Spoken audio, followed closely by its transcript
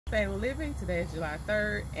Sustainable Living. Today is July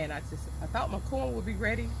 3rd, and I thought my corn would be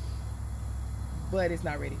ready, but it's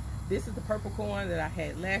not ready. This is the purple corn that I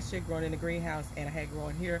had last year growing in the greenhouse, and I had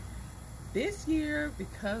grown here. This year,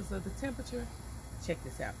 because of the temperature, check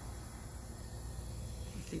this out.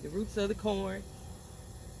 You see the roots of the corn.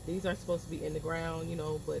 These are supposed to be in the ground, you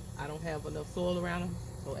know, but I don't have enough soil around them.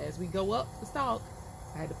 So as we go up the stalk,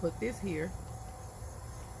 I had to put this here.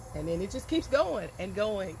 And then it just keeps going and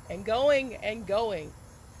going and going and going.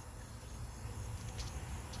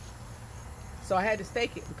 So I had to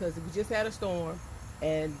stake it because we just had a storm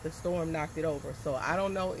and the storm knocked it over. So I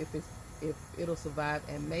don't know if it'll survive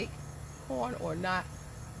and make corn or not,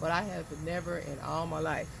 but I have never in all my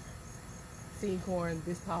life seen corn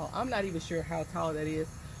this tall. I'm not even sure how tall that is,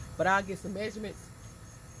 but I'll get some measurements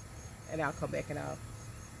and I'll come back and I'll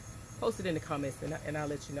post it in the comments and I'll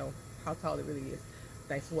let you know how tall it really is.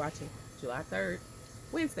 Thanks for watching. July 3rd,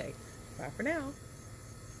 Wednesday. Bye for now.